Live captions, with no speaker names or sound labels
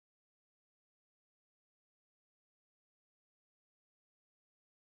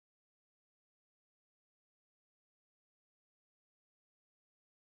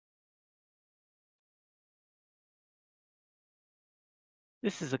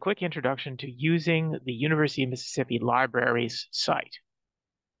This is a quick introduction to using the University of Mississippi Library's site.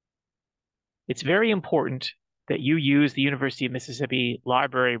 It's very important that you use the University of Mississippi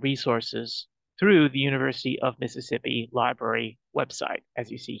Library resources through the University of Mississippi Library website,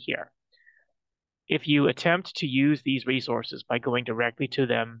 as you see here. If you attempt to use these resources by going directly to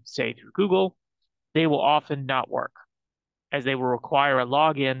them, say through Google, they will often not work, as they will require a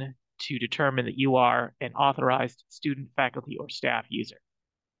login to determine that you are an authorized student, faculty, or staff user.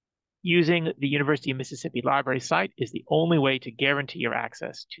 Using the University of Mississippi Library site is the only way to guarantee your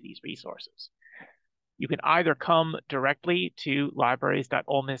access to these resources. You can either come directly to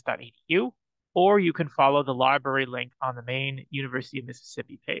libraries.olemiss.edu, or you can follow the library link on the main University of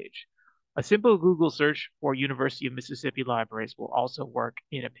Mississippi page. A simple Google search for University of Mississippi Libraries will also work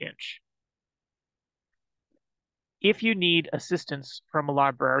in a pinch. If you need assistance from a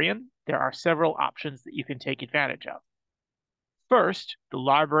librarian, there are several options that you can take advantage of. First, the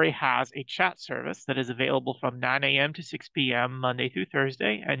library has a chat service that is available from 9 a.m. to 6 p.m. Monday through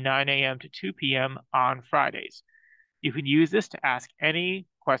Thursday and 9 a.m. to 2 p.m. on Fridays. You can use this to ask any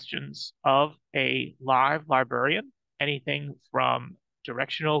questions of a live librarian, anything from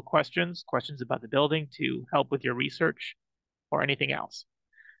directional questions, questions about the building, to help with your research or anything else.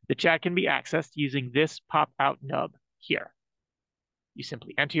 The chat can be accessed using this pop-out nub here. You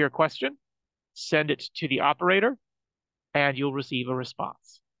simply enter your question, send it to the operator, and you'll receive a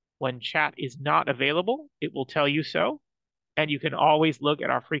response. When chat is not available, it will tell you so, and you can always look at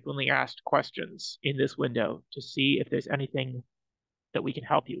our frequently asked questions in this window to see if there's anything that we can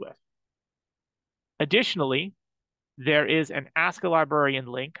help you with. Additionally, there is an Ask a Librarian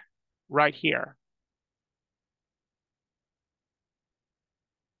link right here.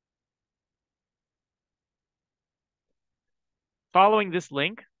 Following this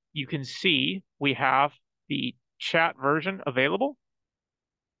link, you can see we have the chat version available.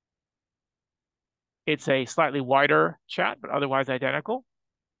 It's a slightly wider chat, but otherwise identical.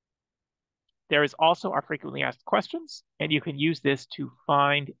 There is also our frequently asked questions, and you can use this to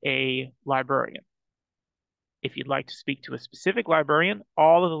find a librarian. If you'd like to speak to a specific librarian,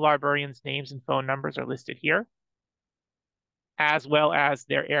 all of the librarians' names and phone numbers are listed here, as well as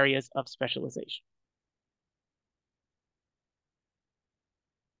their areas of specialization.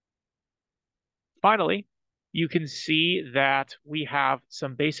 Finally, you can see that we have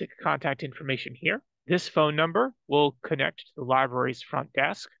some basic contact information here. This phone number will connect to the library's front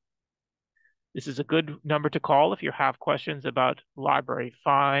desk. This is a good number to call if you have questions about library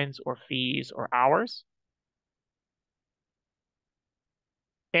fines or fees or hours.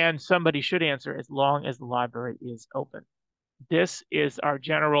 And somebody should answer as long as the library is open. This is our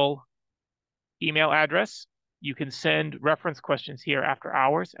general email address. You can send reference questions here after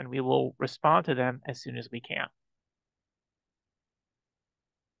hours, and we will respond to them as soon as we can.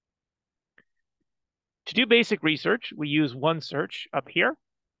 To do basic research, we use OneSearch up here.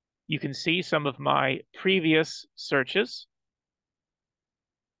 You can see some of my previous searches.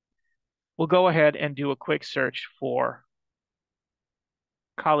 We'll go ahead and do a quick search for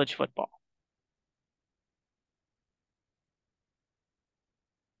college football.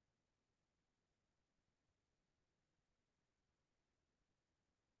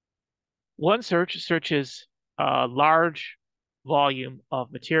 OneSearch searches a large volume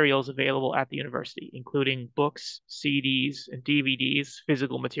of materials available at the university, including books, CDs, and DVDs,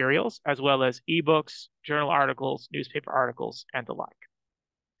 physical materials, as well as ebooks, journal articles, newspaper articles, and the like.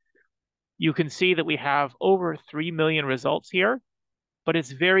 You can see that we have over 3 million results here, but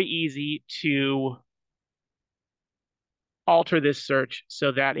it's very easy to alter this search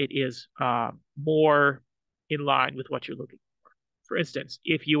so that it is more in line with what you're looking for. For instance,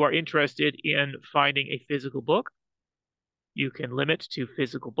 if you are interested in finding a physical book, you can limit to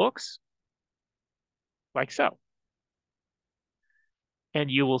physical books, like so. And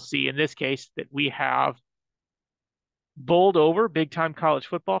you will see in this case that we have bowled over big time college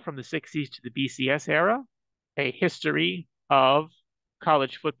football from the 60s to the BCS era, a history of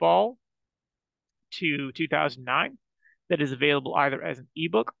college football to 2009 that is available either as an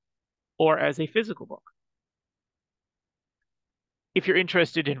ebook or as a physical book. If you're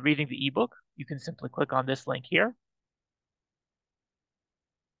interested in reading the ebook, you can simply click on this link here,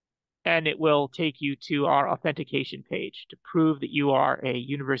 and it will take you to our authentication page to prove that you are a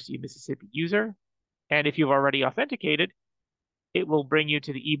University of Mississippi user. And if you've already authenticated, it will bring you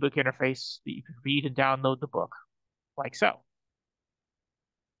to the ebook interface that you can read and download the book, like so.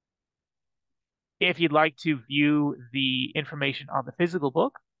 If you'd like to view the information on the physical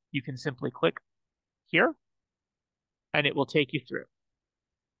book, you can simply click here, and it will take you through.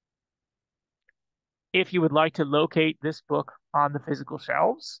 If you would like to locate this book on the physical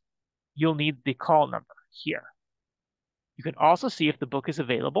shelves, you'll need the call number here. You can also see if the book is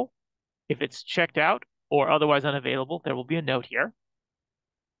available. If it's checked out or otherwise unavailable, there will be a note here.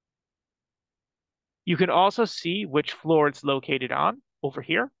 You can also see which floor it's located on over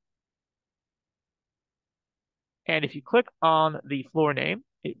here. And if you click on the floor name,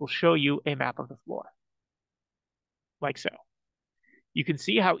 it will show you a map of the floor, like so. You can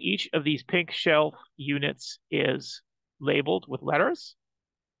see how each of these pink shelf units is labeled with letters.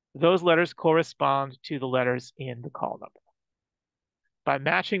 Those letters correspond to the letters in the call number. By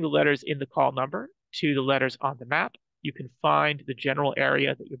matching the letters in the call number to the letters on the map, you can find the general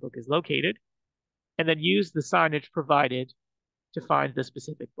area that your book is located, and then use the signage provided to find the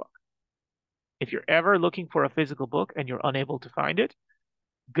specific book. If you're ever looking for a physical book and you're unable to find it,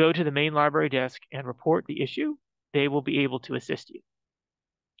 go to the main library desk and report the issue. They will be able to assist you.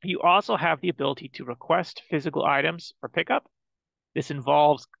 You also have the ability to request physical items for pickup. This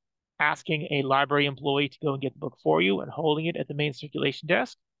involves asking a library employee to go and get the book for you and holding it at the main circulation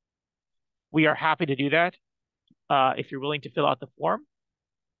desk. We are happy to do that if you're willing to fill out the form.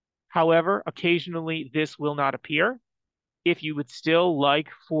 However, occasionally this will not appear. If you would still like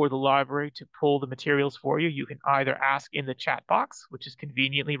for the library to pull the materials for you, you can either ask in the chat box, which is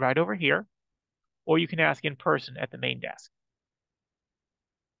conveniently right over here, or you can ask in person at the main desk.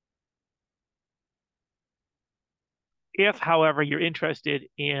 If, however, you're interested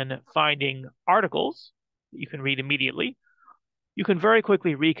in finding articles that you can read immediately, you can very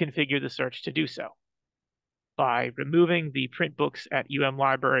quickly reconfigure the search to do so by removing the print books at UM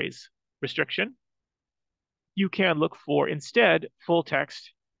Libraries restriction. You can look for instead full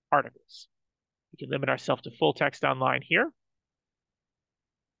text articles. We can limit ourselves to full text online here.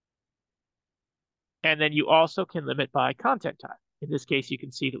 And then you also can limit by content type. In this case, you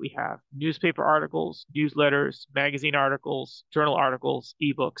can see that we have newspaper articles, newsletters, magazine articles, journal articles,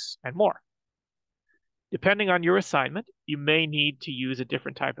 ebooks, and more. Depending on your assignment, you may need to use a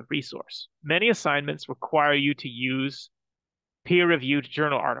different type of resource. Many assignments require you to use peer-reviewed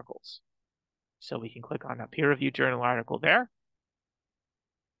journal articles. So we can click on a peer-reviewed journal article there.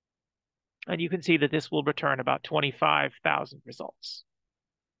 And you can see that this will return about 25,000 results.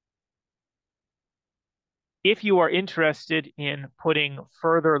 If you are interested in putting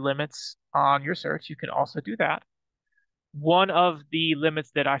further limits on your search, you can also do that. One of the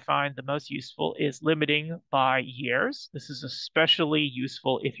limits that I find the most useful is limiting by years. This is especially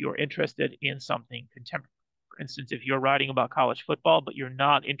useful if you're interested in something contemporary. For instance, if you're writing about college football, but you're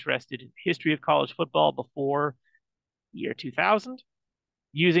not interested in the history of college football before year 2000,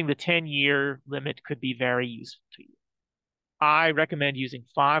 using the 10-year limit could be very useful to you. I recommend using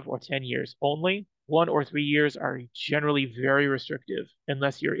 5 or 10 years only. 1 or 3 years are generally very restrictive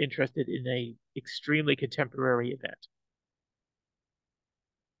unless you're interested in an extremely contemporary event.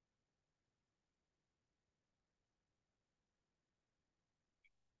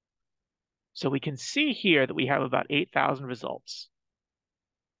 So we can see here that we have about 8,000 results.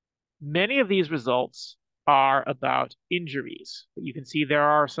 Many of these results are about injuries, but you can see there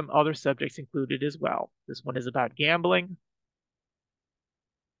are some other subjects included as well. This one is about gambling.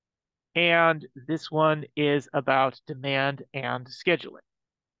 And this one is about demand and scheduling.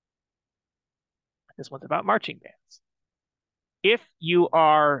 This one's about marching bands. If you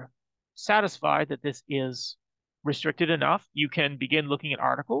are satisfied that this is restricted enough, you can begin looking at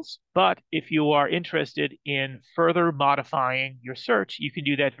articles. But if you are interested in further modifying your search, you can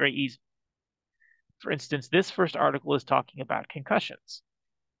do that very easily. For instance, this first article is talking about concussions.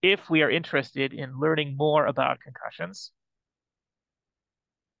 If we are interested in learning more about concussions,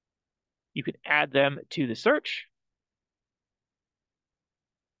 you can add them to the search.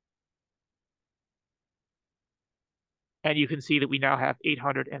 And you can see that we now have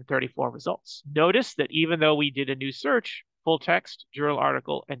 834 results. Notice that even though we did a new search, full text, journal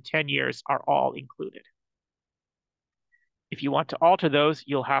article, and 10 years are all included. If you want to alter those,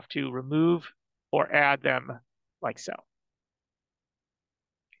 you'll have to remove or add them like so.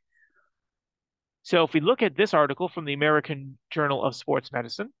 So if we look at this article from the American Journal of Sports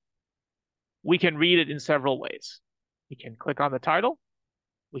Medicine, we can read it in several ways. We can click on the title.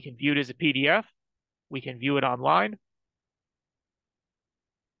 We can view it as a PDF. We can view it online.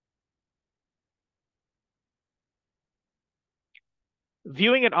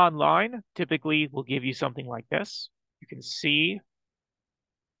 Viewing it online typically will give you something like this. You can see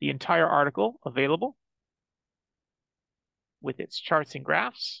the entire article available with its charts and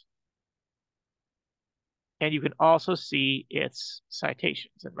graphs. And you can also see its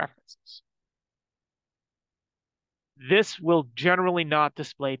citations and references. This will generally not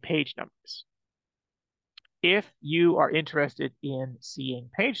display page numbers. If you are interested in seeing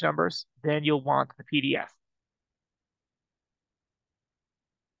page numbers, then you'll want the PDF.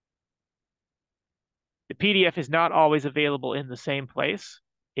 The PDF is not always available in the same place.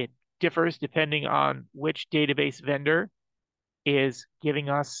 It differs depending on which database vendor is giving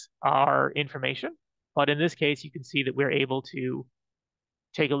us our information. But in this case, you can see that we're able to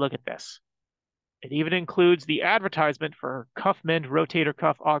take a look at this. It even includes the advertisement for Cuff-Mend rotator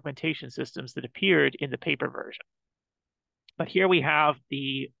cuff augmentation systems that appeared in the paper version. But here we have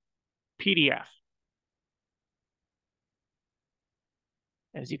the PDF.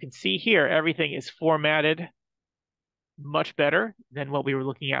 As you can see here, everything is formatted much better than what we were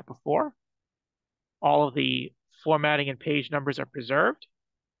looking at before. All of the formatting and page numbers are preserved,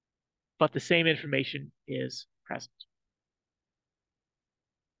 but the same information is present.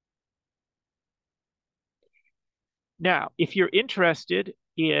 Now, if you're interested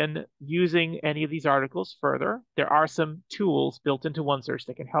in using any of these articles further, there are some tools built into OneSearch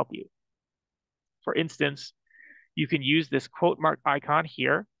that can help you. For instance, you can use this quote mark icon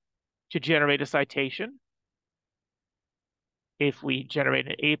here to generate a citation. If we generate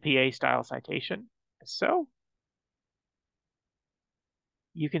an APA style citation, so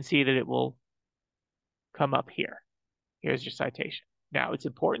you can see that it will come up here. Here's your citation. Now, it's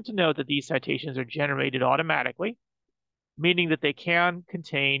important to note that these citations are generated automatically, meaning that they can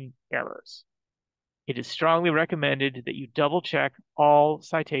contain errors. It is strongly recommended that you double check all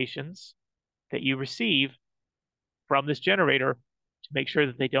citations that you receive from this generator to make sure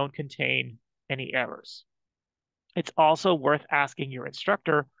that they don't contain any errors. It's also worth asking your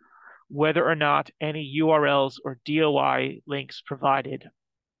instructor whether or not any URLs or DOI links provided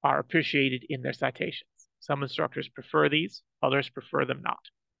are appreciated in their citations. Some instructors prefer these, others prefer them not.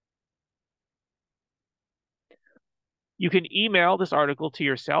 You can email this article to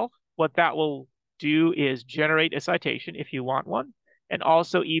yourself. What that will do is generate a citation if you want one, and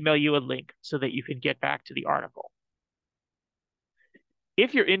also email you a link so that you can get back to the article.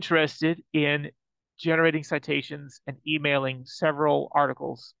 If you're interested in generating citations and emailing several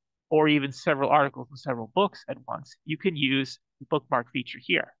articles, or even several articles and several books at once, you can use the bookmark feature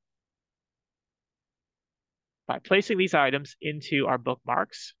here. By placing these items into our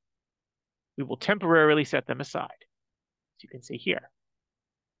bookmarks, we will temporarily set them aside, as you can see here.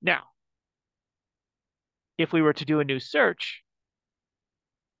 Now, if we were to do a new search,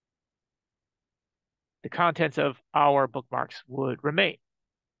 the contents of our bookmarks would remain.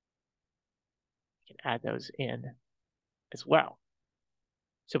 We can add those in as well.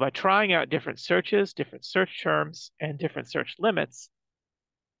 So by trying out different searches, different search terms, and different search limits,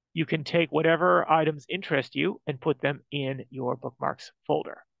 you can take whatever items interest you and put them in your bookmarks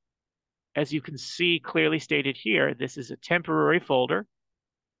folder. As you can see clearly stated here, this is a temporary folder,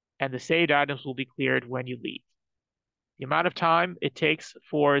 and the saved items will be cleared when you leave. The amount of time it takes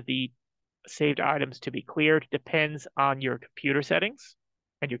for the saved items to be cleared depends on your computer settings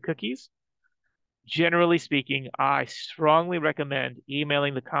and your cookies. Generally speaking, I strongly recommend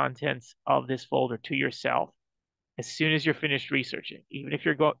emailing the contents of this folder to yourself as soon as you're finished researching, even if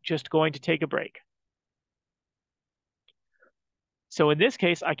you're just going to take a break. So in this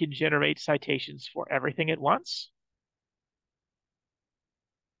case, I can generate citations for everything at once.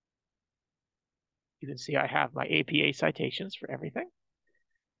 You can see I have my APA citations for everything.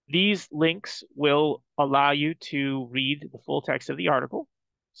 These links will allow you to read the full text of the article.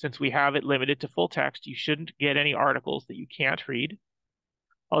 Since we have it limited to full text, you shouldn't get any articles that you can't read.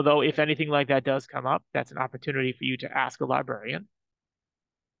 Although if anything like that does come up, that's an opportunity for you to ask a librarian.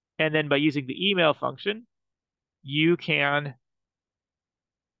 And then by using the email function, you can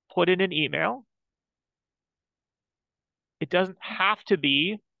put in an email. It doesn't have to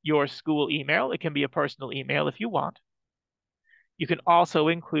be your school email. It can be a personal email if you want. You can also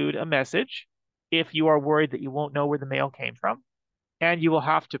include a message if you are worried that you won't know where the mail came from, and you will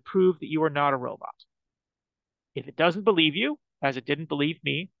have to prove that you are not a robot. If it doesn't believe you, as it didn't believe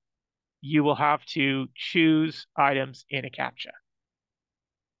me, you will have to choose items in a CAPTCHA.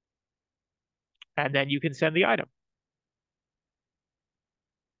 And then you can send the item.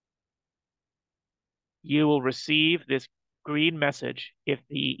 You will receive this green message if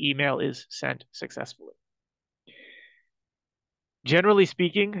the email is sent successfully. Generally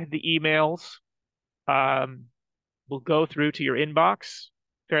speaking, the emails will go through to your inbox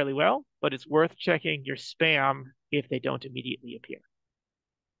fairly well, but it's worth checking your spam if they don't immediately appear.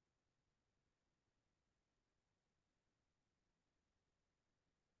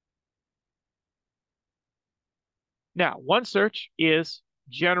 Now, OneSearch is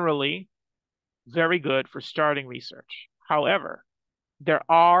generally very good for starting research. However, there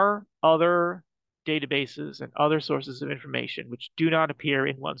are other databases and other sources of information which do not appear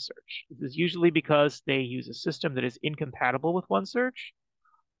in OneSearch. This is usually because they use a system that is incompatible with OneSearch,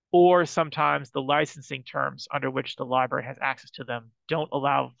 or sometimes the licensing terms under which the library has access to them don't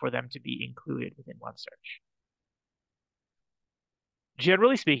allow for them to be included within OneSearch.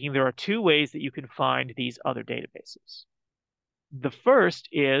 Generally speaking, there are two ways that you can find these other databases. The first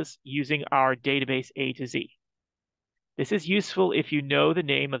is using our database A to Z. This is useful if you know the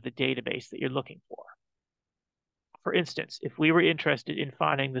name of the database that you're looking for. For instance, if we were interested in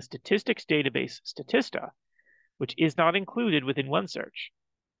finding the statistics database Statista, which is not included within OneSearch,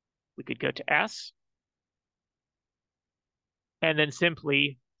 we could go to S and then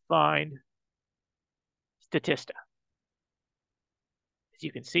simply find Statista. As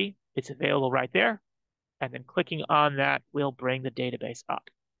you can see, it's available right there, and then clicking on that will bring the database up.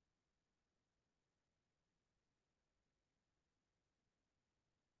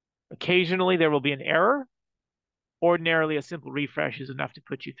 Occasionally, there will be an error. Ordinarily, a simple refresh is enough to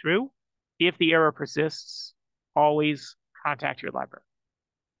put you through. If the error persists, always contact your library.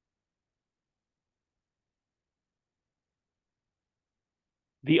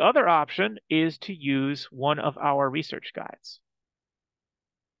 The other option is to use one of our research guides.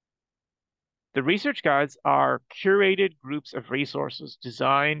 The research guides are curated groups of resources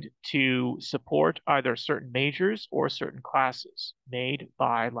designed to support either certain majors or certain classes made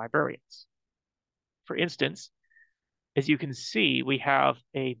by librarians. For instance, as you can see, we have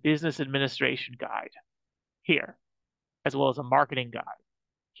a business administration guide here, as well as a marketing guide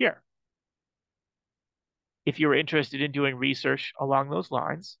here. If you're interested in doing research along those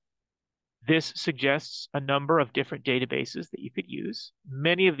lines, this suggests a number of different databases that you could use.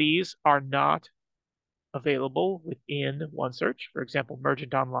 Many of these are not available within OneSearch. For example,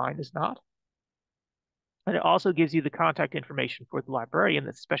 Mergent Online is not. And it also gives you the contact information for the librarian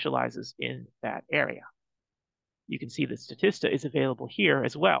that specializes in that area. You can see that Statista is available here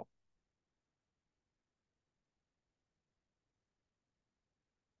as well.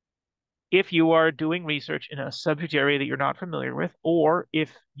 If you are doing research in a subject area that you're not familiar with, or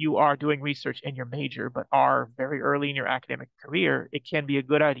if you are doing research in your major but are very early in your academic career, it can be a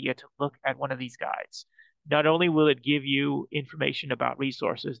good idea to look at one of these guides. Not only will it give you information about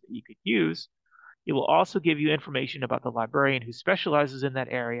resources that you could use, it will also give you information about the librarian who specializes in that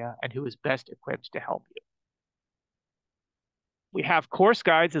area and who is best equipped to help you. We have course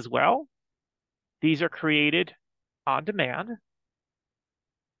guides as well. These are created on demand,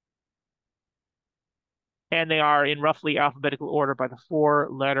 and they are in roughly alphabetical order by the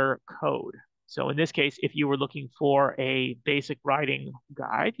 4-letter code. So in this case, if you were looking for a basic writing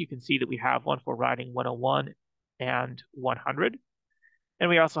guide, you can see that we have one for writing 101 and 100. And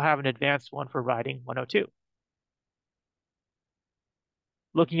we also have an advanced one for writing 102.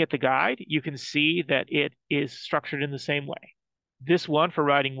 Looking at the guide, you can see that it is structured in the same way. This one for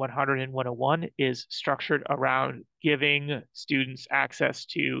writing 100 and 101 is structured around giving students access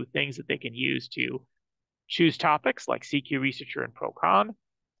to things that they can use to choose topics like CQ Researcher and ProCon,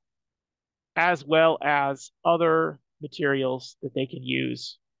 as well as other materials that they can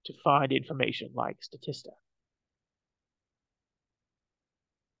use to find information like Statista.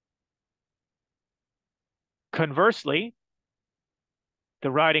 Conversely,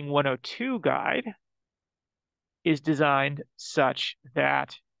 the Writing 102 guide is designed such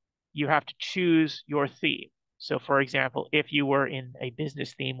that you have to choose your theme. So for example, if you were in a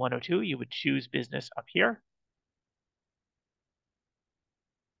business theme 102, you would choose business up here.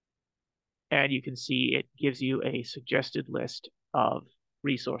 And you can see it gives you a suggested list of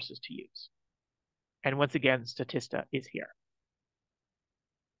resources to use. And once again, Statista is here.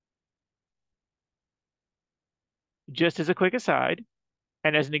 Just as a quick aside,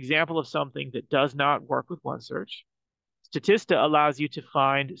 and as an example of something that does not work with OneSearch, Statista allows you to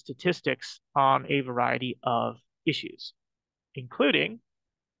find statistics on a variety of issues, including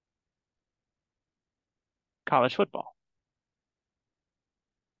college football.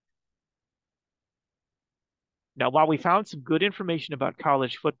 Now, while we found some good information about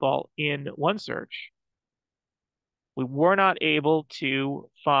college football in OneSearch, we were not able to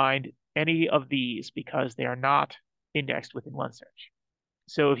find any of these because they are not indexed within OneSearch.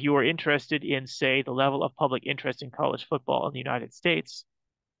 So if you were interested in, say, the level of public interest in college football in the United States,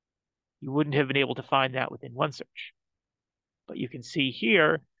 you wouldn't have been able to find that within OneSearch. But you can see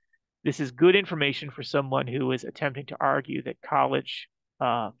here, this is good information for someone who is attempting to argue that college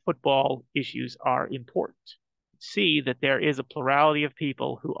football issues are important. See that there is a plurality of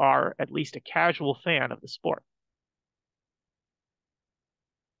people who are at least a casual fan of the sport.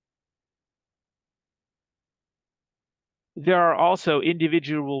 There are also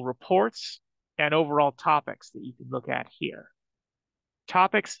individual reports and overall topics that you can look at here.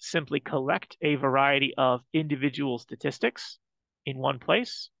 Topics simply collect a variety of individual statistics in one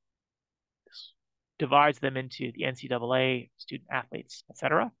place. This divides them into the NCAA, student athletes,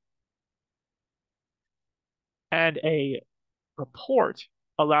 etc. And a report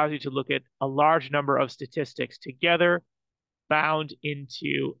allows you to look at a large number of statistics together, bound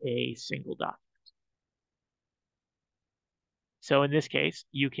into a single document. So in this case,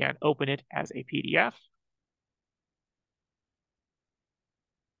 you can open it as a PDF.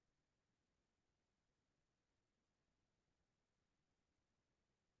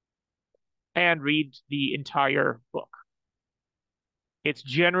 And read the entire book. It's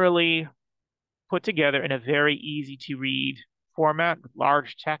generally put together in a very easy to read format with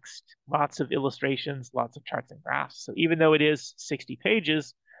large text, lots of illustrations, lots of charts and graphs. So even though it is 60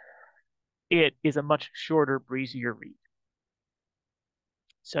 pages, it is a much shorter, breezier read.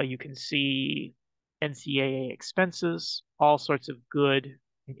 So you can see NCAA expenses, all sorts of good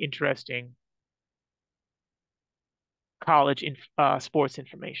and interesting college sports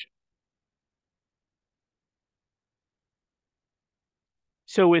information.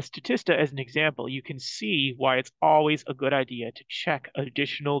 So with Statista as an example, you can see why it's always a good idea to check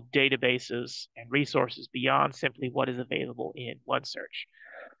additional databases and resources beyond simply what is available in OneSearch.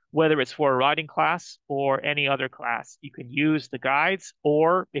 Whether it's for a writing class or any other class, you can use the guides,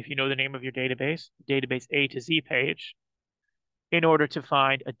 or if you know the name of your database, the database A to Z page, in order to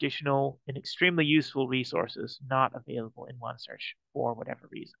find additional and extremely useful resources not available in OneSearch for whatever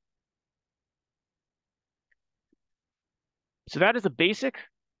reason. So that is a basic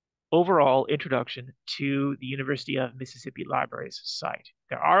overall introduction to the University of Mississippi Libraries site.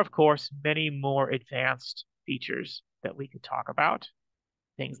 There are, of course, many more advanced features that we could talk about.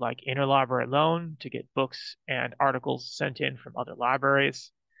 Things like interlibrary loan to get books and articles sent in from other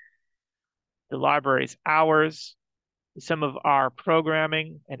libraries. The library's hours, some of our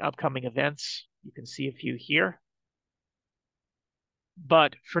programming and upcoming events. You can see a few here.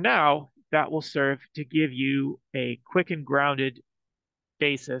 But for now, that will serve to give you a quick and grounded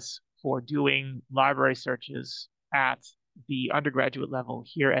basis for doing library searches at the undergraduate level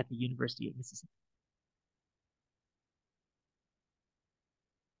here at the University of Mississippi.